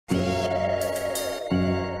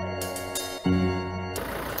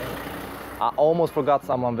I almost forgot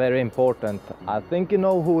someone very important. I think you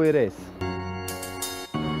know who it is.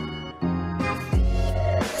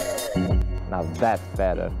 Now that's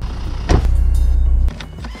better.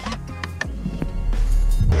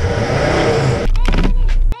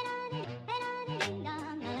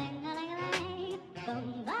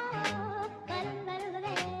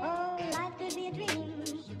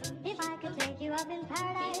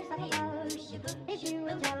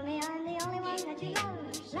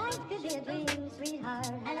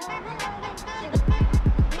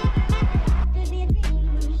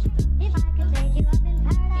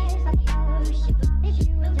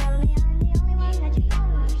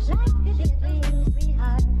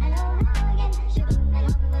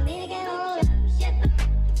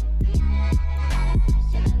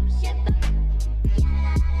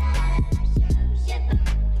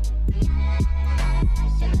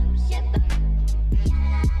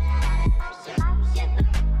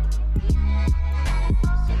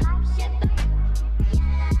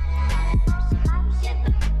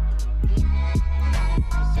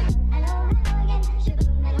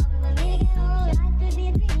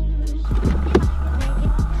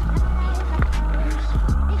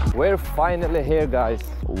 We're finally here, guys.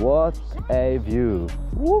 What a view.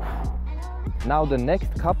 Woo. Now the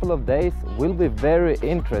next couple of days will be very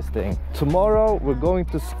interesting. Tomorrow we're going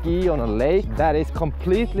to ski on a lake that is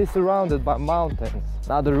completely surrounded by mountains.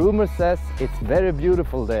 Now the rumor says it's very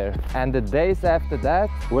beautiful there. And the days after that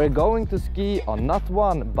we're going to ski on not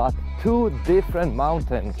one but 2 different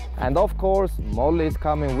mountains. And of course Molly is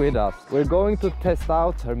coming with us. We're going to test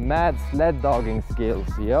out her mad sled dogging skills.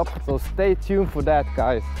 Yep, so stay tuned for that,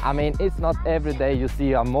 guys. I mean, it's not every day you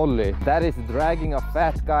see a Molly that is dragging a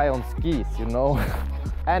fat guy on skis, you know.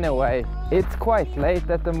 Anyway, it's quite late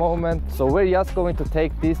at the moment, so we're just going to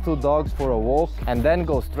take these 2 dogs for a walk and then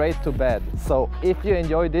go straight to bed. So if you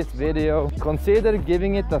enjoyed this video, consider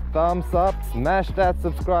giving it a thumbs up, smash that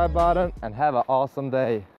subscribe button and have an awesome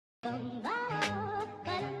day.